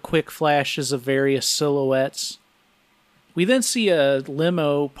more quick flashes of various silhouettes. We then see a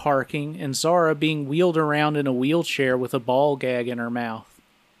limo parking and Zara being wheeled around in a wheelchair with a ball gag in her mouth.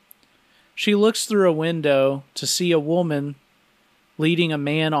 She looks through a window to see a woman leading a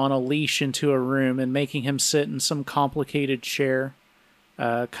man on a leash into a room and making him sit in some complicated chair.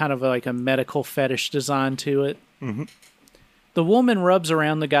 Kind of like a medical fetish design to it. Mm-hmm. The woman rubs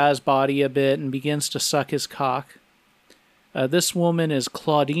around the guy's body a bit and begins to suck his cock. This woman is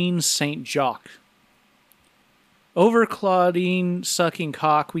Claudine St. Jacques. Over Claudine sucking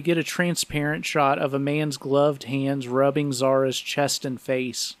cock, we get a transparent shot of a man's gloved hands rubbing Zara's chest and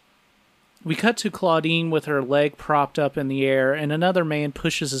face. We cut to Claudine with her leg propped up in the air, and another man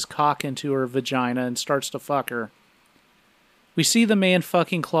pushes his cock into her vagina and starts to fuck her. We see the man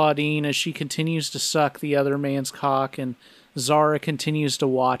fucking Claudine as she continues to suck the other man's cock, and Zara continues to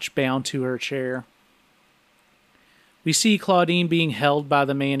watch, bound to her chair. We see Claudine being held by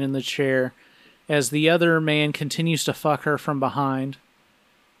the man in the chair, as the other man continues to fuck her from behind.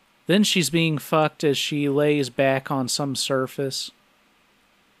 Then she's being fucked as she lays back on some surface.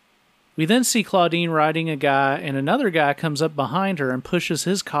 We then see Claudine riding a guy, and another guy comes up behind her and pushes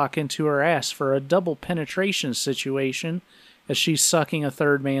his cock into her ass for a double penetration situation as she's sucking a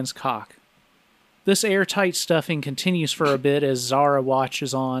third man's cock. This airtight stuffing continues for a bit as Zara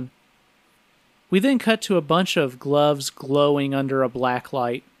watches on. We then cut to a bunch of gloves glowing under a black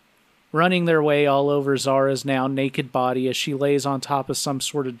light, running their way all over Zara's now naked body as she lays on top of some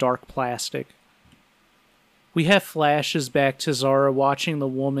sort of dark plastic. We have flashes back to Zara watching the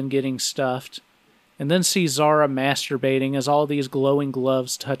woman getting stuffed, and then see Zara masturbating as all these glowing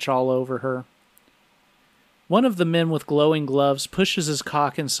gloves touch all over her. One of the men with glowing gloves pushes his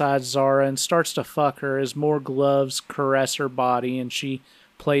cock inside Zara and starts to fuck her as more gloves caress her body and she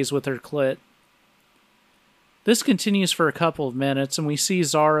plays with her clit. This continues for a couple of minutes, and we see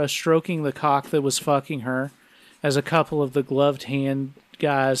Zara stroking the cock that was fucking her as a couple of the gloved hand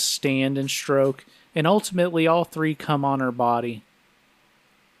guys stand and stroke, and ultimately all three come on her body.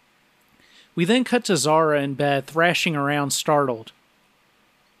 We then cut to Zara in bed, thrashing around, startled.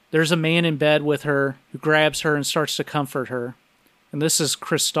 There's a man in bed with her who grabs her and starts to comfort her. And this is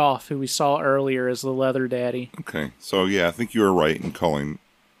Christoph, who we saw earlier as the leather daddy. Okay, so yeah, I think you were right in calling,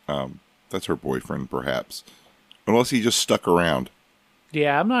 that's her boyfriend, perhaps. Unless he just stuck around.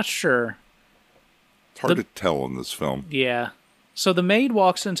 Yeah, I'm not sure. It's hard to tell in this film. Yeah. So the maid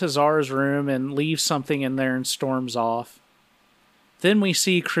walks into Zara's room and leaves something in there and storms off. Then we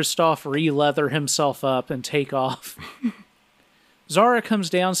see Christoph re-leather himself up and take off. Zara comes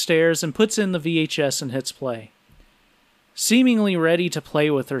downstairs and puts in the VHS and hits play. Seemingly ready to play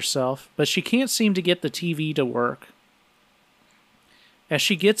with herself, but she can't seem to get the TV to work. As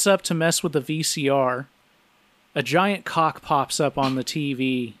she gets up to mess with the VCR, a giant cock pops up on the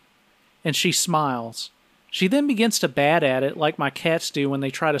TV, and she smiles. She then begins to bat at it like my cats do when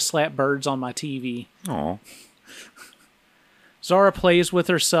they try to slap birds on my TV. Aw. Zara plays with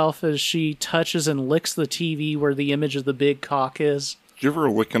herself as she touches and licks the TV where the image of the big cock is. Did you ever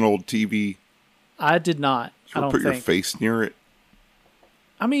lick an old TV? I did not. Did you ever put your face near it?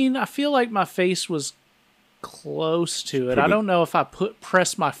 I mean, I feel like my face was close to it. I don't know if I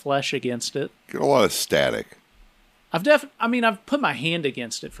pressed my flesh against it. Get a lot of static. I've put my hand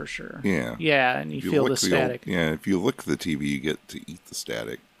against it for sure. Yeah. Yeah, and you feel the static. If you lick the TV, you get to eat the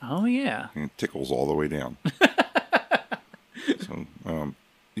static. Oh, yeah. And it tickles all the way down. So,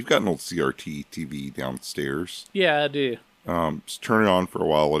 you've got an old CRT TV downstairs. Yeah, I do. Just turn it on for a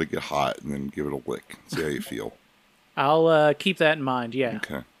while, let it get hot, and then give it a lick. See how you feel. I'll keep that in mind, yeah.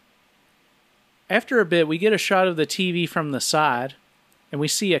 Okay. After a bit, we get a shot of the TV from the side, and we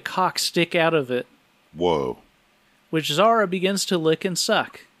see a cock stick out of it. Whoa. Which Zara begins to lick and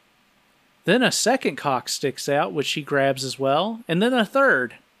suck. Then a second cock sticks out, which she grabs as well, and then a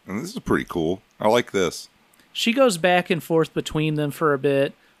third. And this is pretty cool. I like this. She goes back and forth between them for a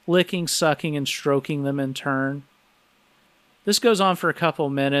bit, licking, sucking, and stroking them in turn. This goes on for a couple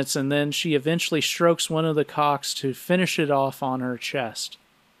minutes, and then she eventually strokes one of the cocks to finish it off on her chest.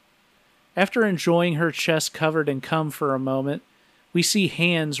 After enjoying her chest covered in cum for a moment, we see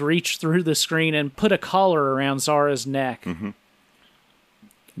hands reach through the screen and put a collar around Zara's neck. Mm-hmm.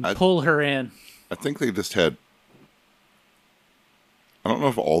 And pull her in. I think they just had... I don't know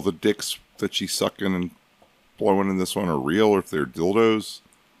if all the dicks that she's sucking and blowing in this one are real or if they're dildos.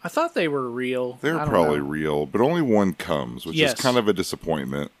 I thought they were real. They're probably real, but only one comes, which is kind of a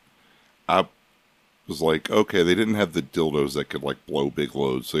disappointment. I was like, okay, they didn't have the dildos that could like blow big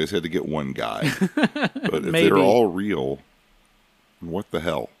loads, so they just had to get one guy. But if they're all real, what the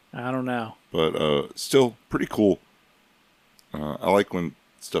hell? I don't know. But still pretty cool. I like when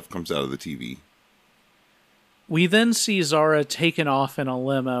stuff comes out of the TV. We then see Zara taken off in a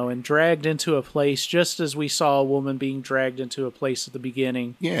limo and dragged into a place just as we saw a woman being dragged into a place at the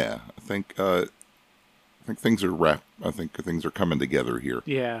beginning. Yeah, I think things are wrapped. I think things are coming together here.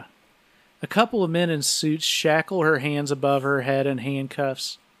 Yeah. A couple of men in suits shackle her hands above her head in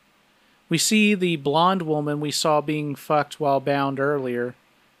handcuffs. We see the blonde woman we saw being fucked while bound earlier,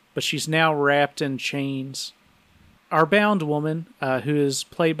 but she's now wrapped in chains. Our bound woman, who is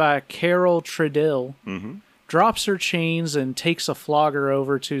played by Carol Tredill, drops her chains and takes a flogger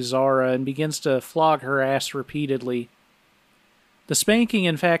over to Zara and begins to flog her ass repeatedly. The spanking,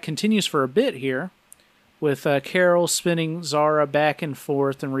 in fact, continues for a bit here, with Carol spinning Zara back and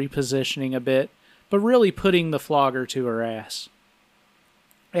forth and repositioning a bit, but really putting the flogger to her ass.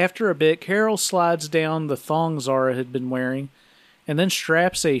 After a bit, Carol slides down the thong Zara had been wearing, and then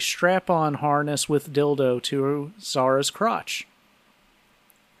straps a strap-on harness with dildo to Zara's crotch.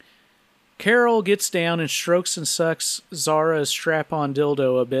 Carol gets down and strokes and sucks Zara's strap-on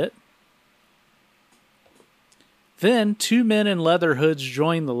dildo a bit. Then, two men in leather hoods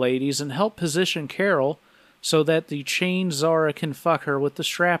join the ladies and help position Carol so that the chained Zara can fuck her with the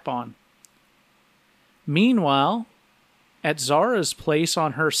strap-on. Meanwhile, at Zara's place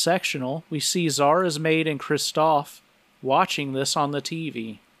on her sectional, we see Zara's maid and Christoph watching this on the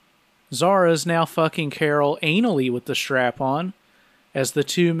TV. Zara is now fucking Carol anally with the strap-on, as the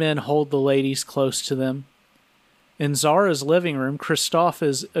two men hold the ladies close to them. In Zara's living room, Christoph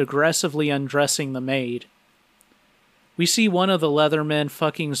is aggressively undressing the maid. We see one of the leather men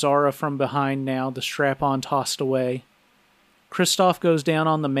fucking Zara from behind now, the strap-on tossed away. Christoph goes down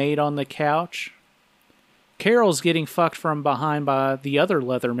on the maid on the couch. Carol's getting fucked from behind by the other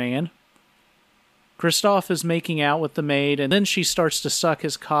leather man. Christoph is making out with the maid, and then she starts to suck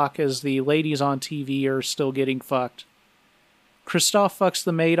his cock as the ladies on TV are still getting fucked. Christoph fucks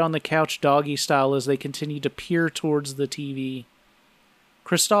the maid on the couch doggy style as they continue to peer towards the TV.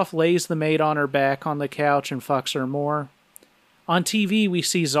 Christoph lays the maid on her back on the couch and fucks her more. On TV, we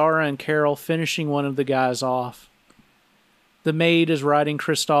see Zara and Carol finishing one of the guys off. The maid is riding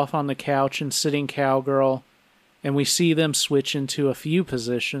Kristoff on the couch and sitting cowgirl, and we see them switch into a few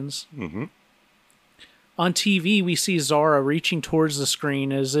positions. Mm-hmm. On TV, we see Zara reaching towards the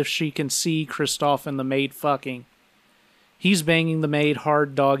screen as if she can see Kristoff and the maid fucking. He's banging the maid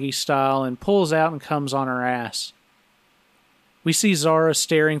hard doggy style and pulls out and comes on her ass. We see Zara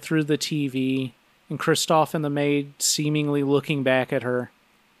staring through the TV, and Kristoff and the maid seemingly looking back at her.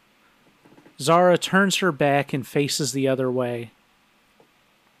 Zara turns her back and faces the other way.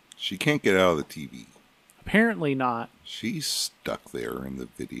 She can't get out of the TV. Apparently not. She's stuck there in the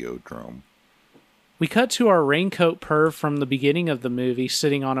Videodrome. We cut to our raincoat perv from the beginning of the movie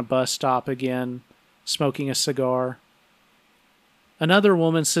sitting on a bus stop again, smoking a cigar. Another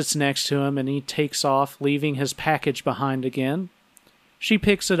woman sits next to him and he takes off, leaving his package behind again. She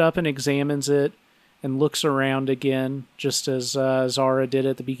picks it up and examines it and looks around again, just as Zara did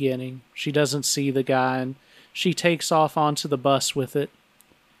at the beginning. She doesn't see the guy and she takes off onto the bus with it.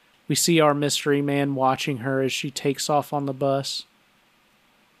 We see our mystery man watching her as she takes off on the bus.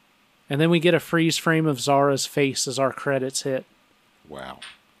 And then we get a freeze frame of Zara's face as our credits hit. Wow.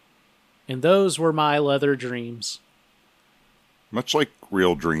 And those were my leather dreams. Much like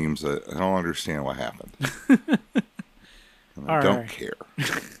real dreams, I don't understand what happened. I don't care.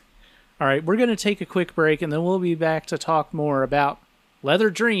 All right, we're going to take a quick break, and then we'll be back to talk more about leather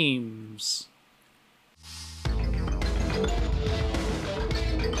dreams.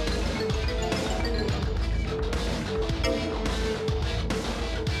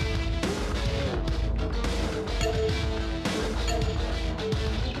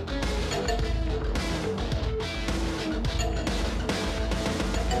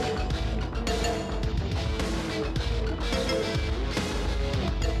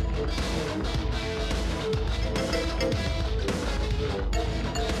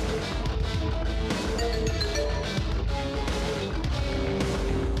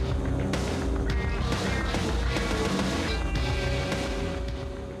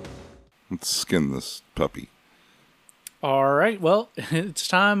 Let's skin this puppy. All right, well, it's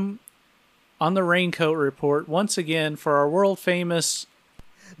time on the Raincoat Report once again for our world-famous...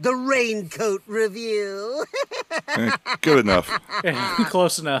 The Raincoat Review. Good enough.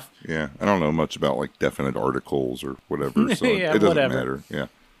 Close enough. Yeah, I don't know much about like definite articles or whatever, so Yeah, it doesn't whatever. matter. Yeah,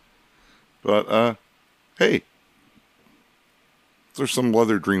 but hey, there's some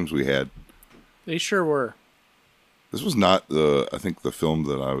leather dreams we had. They sure were. This was not I think the film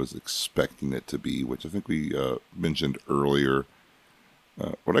that I was expecting it to be, which I think we mentioned earlier.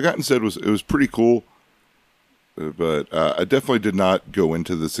 What I got and said was it was pretty cool, but I definitely did not go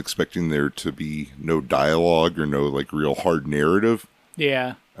into this expecting there to be no dialogue or no like real hard narrative.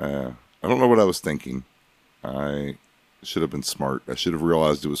 Yeah. I don't know what I was thinking. I should have been smart. I should have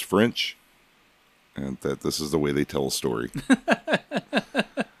realized it was French, and that this is the way they tell a story.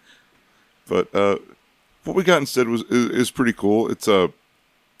 But what we got instead is pretty cool. It's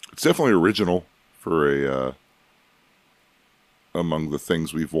definitely original for a among the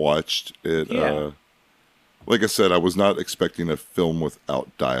things we've watched. Like I said, I was not expecting a film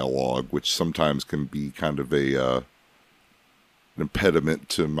without dialogue, which sometimes can be kind of an impediment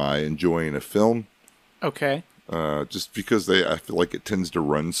to my enjoying a film. Okay. Just because I feel like it tends to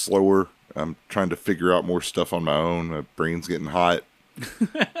run slower. I'm trying to figure out more stuff on my own. My brain's getting hot.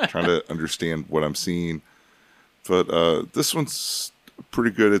 Trying to understand what I'm seeing. But this one's pretty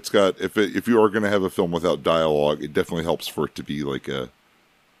good. It's got if you are going to have a film without dialogue, it definitely helps for it to be like a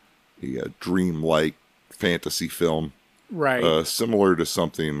dream-like fantasy film, Right. similar to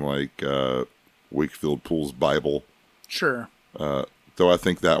something like Wakefield Pool's Bible. Sure. Though I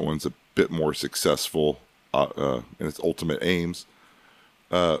think that one's a bit more successful in its ultimate aims.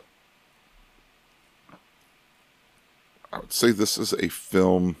 I would say this is a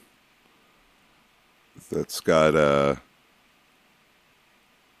film that's got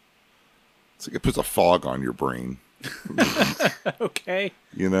it's like it puts a fog on your brain. Okay.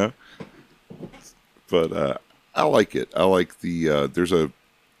 You know? But I like it. I like the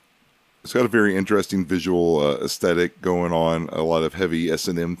it's got a very interesting visual aesthetic going on, a lot of heavy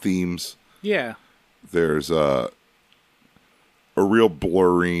S&M themes. Yeah. There's a real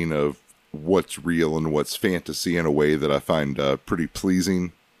blurring of what's real and what's fantasy in a way that I find pretty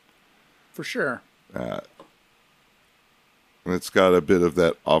pleasing. For sure. And it's got a bit of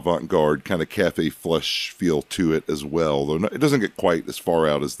that avant-garde kind of Cafe Flush feel to it as well. Though it doesn't get quite as far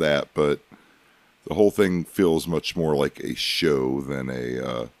out as that, but the whole thing feels much more like a show than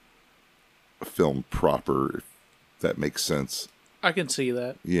a film proper, if that makes sense. I can see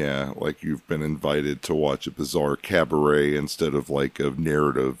that. Yeah, like you've been invited to watch a bizarre cabaret instead of like a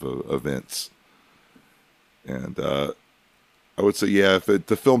narrative events. And I would say, yeah, if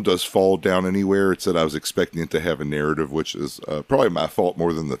the film does fall down anywhere, it's that I was expecting it to have a narrative, which is probably my fault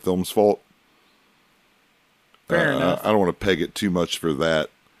more than the film's fault. Fair enough. I don't want to peg it too much for that.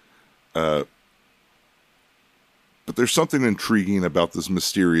 But there's something intriguing about this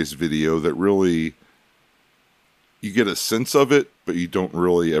mysterious video that really, you get a sense of it, but you don't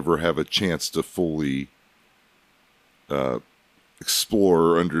really ever have a chance to fully explore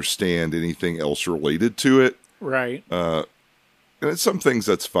or understand anything else related to it. Right. And it's some things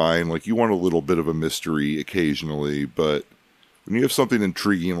that's fine. Like, you want a little bit of a mystery occasionally, but when you have something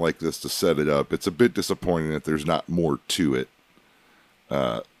intriguing like this to set it up, it's a bit disappointing that there's not more to it.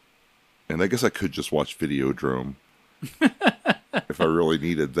 And I guess I could just watch Videodrome if I really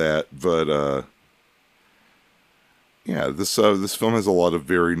needed that. But yeah, this film has a lot of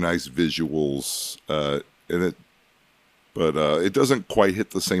very nice visuals in it, but it doesn't quite hit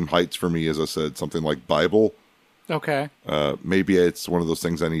the same heights for me as I said something like Bible. Okay. Maybe it's one of those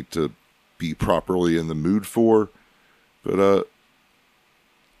things I need to be properly in the mood for. But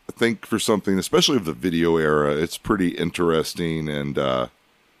I think for something, especially of the video era, it's pretty interesting and a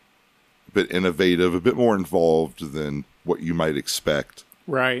bit innovative, a bit more involved than what you might expect.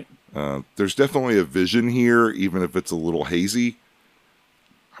 Right. There's definitely a vision here, even if it's a little hazy.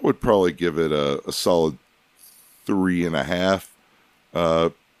 I would probably give it a solid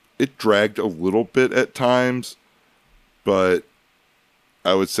 3.5. It dragged a little bit at times, but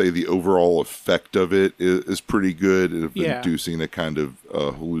I would say the overall effect of it is pretty good of inducing a kind of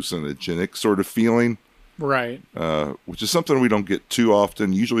hallucinogenic sort of feeling. Right. Which is something we don't get too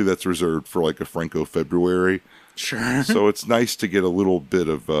often. Usually that's reserved for like a Franco-February. Sure. So it's nice to get a little bit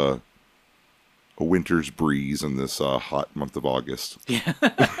of a winter's breeze in this hot month of August. Yeah.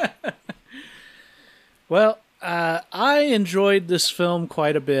 Well, I enjoyed this film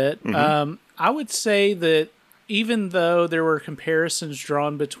quite a bit. Mm-hmm. I would say that even though there were comparisons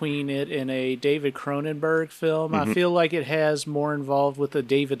drawn between it and a David Cronenberg film, I feel like it has more involved with a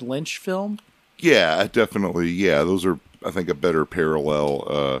David Lynch film. Yeah, definitely. Yeah, those are, I think, a better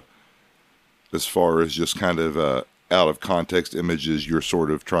parallel as far as just kind of out of context images you're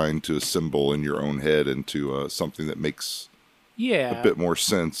sort of trying to assemble in your own head into something that makes a bit more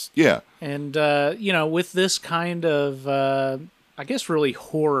sense. Yeah. And, with this kind of, I guess really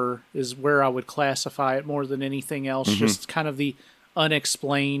horror is where I would classify it more than anything else, just kind of the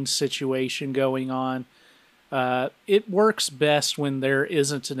unexplained situation going on. It works best when there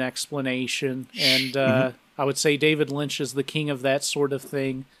isn't an explanation, and I would say David Lynch is the king of that sort of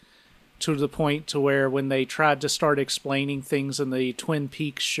thing, to the point to where when they tried to start explaining things in the Twin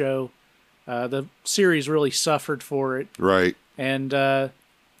Peaks show, the series really suffered for it. Right. And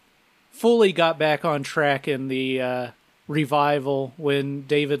fully got back on track in the revival when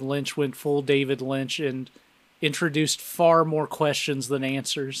David Lynch went full David Lynch and introduced far more questions than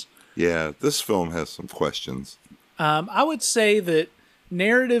answers. Yeah, this film has some questions. I would say that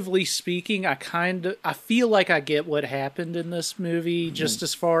narratively speaking, I feel like I get what happened in this movie, just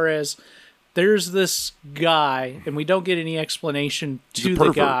as far as there's this guy, and we don't get any explanation to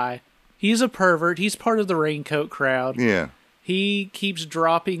the guy. He's a pervert. He's part of the Raincoat crowd. Yeah. He keeps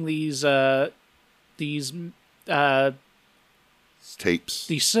dropping these tapes.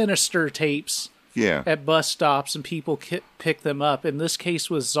 These sinister tapes. Yeah. At bus stops, and people pick them up. In this case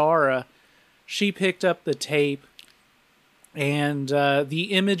with Zara, she picked up the tape, and the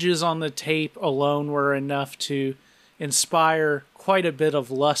images on the tape alone were enough to inspire quite a bit of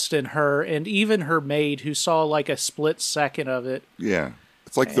lust in her, and even her maid, who saw like a split second of it. Yeah.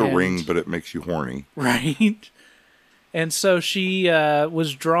 It's like The Ring, but it makes you horny. Right. And so she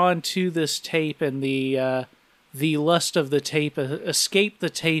was drawn to this tape, and the lust of the tape escaped the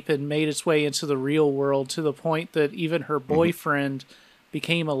tape and made its way into the real world, to the point that even her boyfriend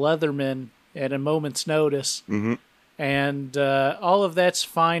became a Leatherman at a moment's notice. Mm-hmm. And all of that's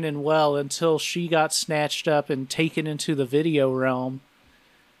fine and well until she got snatched up and taken into the video realm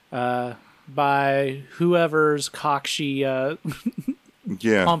by whoever's cock she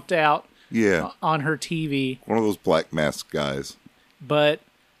pumped out on her TV. One of those black mask guys. But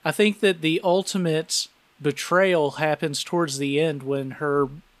I think that the ultimate betrayal happens towards the end when her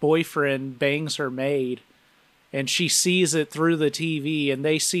boyfriend bangs her maid, and she sees it through the TV, and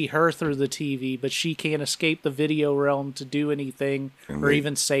they see her through the TV, but she can't escape the video realm to do anything or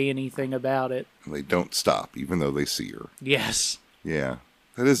even say anything about it. And they don't stop, even though they see her. Yes. Yeah,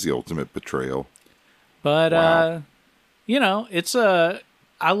 that is the ultimate betrayal. But, wow. It's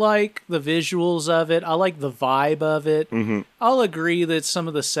I like the visuals of it. I like the vibe of it. Mm-hmm. I'll agree that some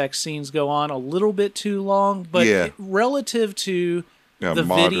of the sex scenes go on a little bit too long, but Yeah. Relative to the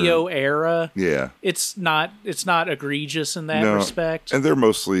modern video era, Yeah. it's not egregious in that No, respect. And they're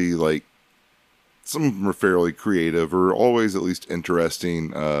mostly like, some of them are fairly creative or always at least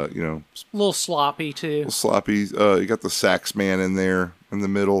interesting, A little sloppy too. little sloppy. You got the sax man in there in the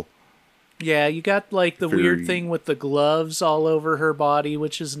middle. Yeah, you got like the Very- weird thing with the gloves all over her body,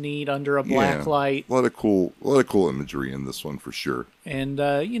 which is neat under a black light. A lot of cool imagery in this one for sure. And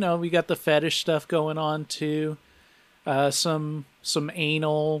we got the fetish stuff going on too. Some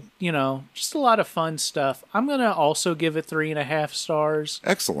anal, just a lot of fun stuff. I'm gonna also give it 3.5 stars.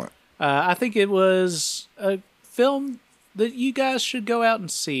 Excellent. I think it was a film that you guys should go out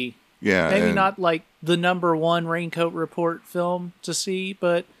and see. Yeah. Maybe and not like the #1 Raincoat Report film to see,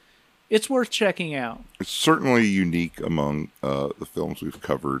 but it's worth checking out. It's certainly unique among the films we've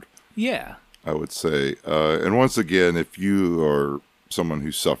covered, Yeah. I would say. And once again, if you are someone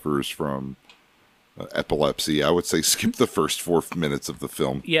who suffers from epilepsy, I would say skip the first 4 minutes of the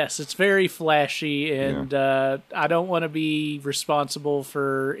film. Yes, it's very flashy, and I don't want to be responsible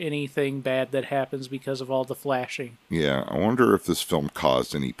for anything bad that happens because of all the flashing. Yeah, I wonder if this film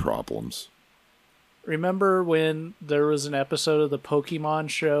caused any problems. Remember when there was an episode of the Pokemon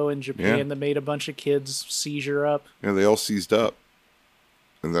show in Japan that made a bunch of kids seizure up? Yeah, they all seized up.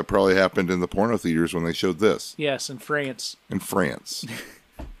 And that probably happened in the porno theaters when they showed this. Yes, in France. In France.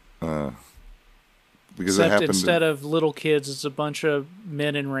 Because it Except happened instead of little kids, it's a bunch of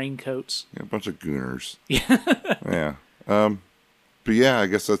men in raincoats. a bunch of gooners. Yeah. But yeah, I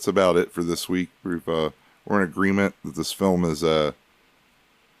guess that's about it for this week. We're in agreement that this film is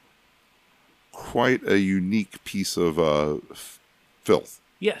quite a unique piece of filth.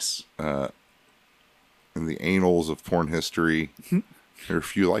 Yes. In the annals of porn history, there are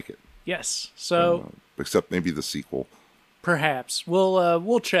few like it. Yes. So Except maybe the sequel. perhaps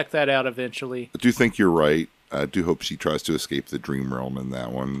we'll check that out eventually. I do think you're right. I do hope she tries to escape the dream realm in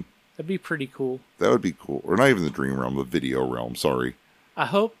that one. That'd be pretty cool. That would be cool. Or not even the dream realm, the video realm, sorry. I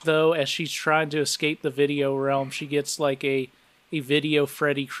hope, though, as she's trying to escape the video realm, she gets like a video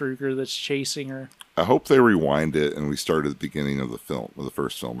Freddy Krueger that's chasing her. I hope they rewind it and we start at the beginning of the film, of the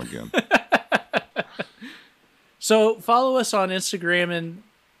first film again. So follow us on Instagram and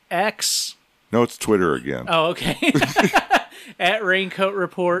X. No, it's Twitter again. Oh, okay. At Raincoat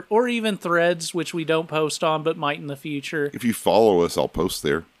Report, or even Threads, which we don't post on but might in the future. If you follow us, I'll post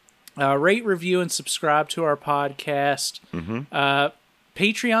there. Rate, review, and subscribe to our podcast.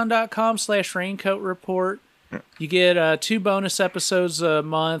 Patreon.com/Raincoat Report. You get 2 bonus episodes a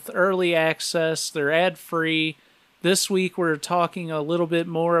month, early access. They're ad-free. This week we're talking a little bit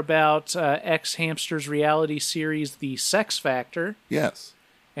more about X Hamster's reality series, The Sex Factor. Yes.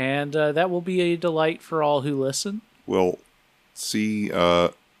 And that will be a delight for all who listen. We'll see,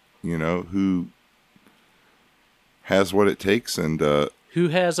 who has what it takes and, Who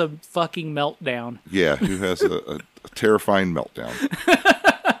has a fucking meltdown. yeah, who has a terrifying meltdown.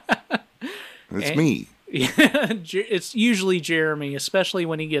 And it's me. It's usually Jeremy, especially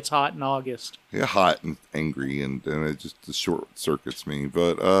when he gets hot in August. Yeah, hot and angry, and it just short circuits me.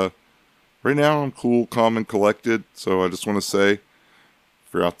 But right now I'm cool, calm, and collected. So I just want to say,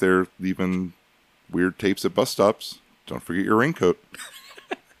 if you're out there leaving weird tapes at bus stops, don't forget your raincoat.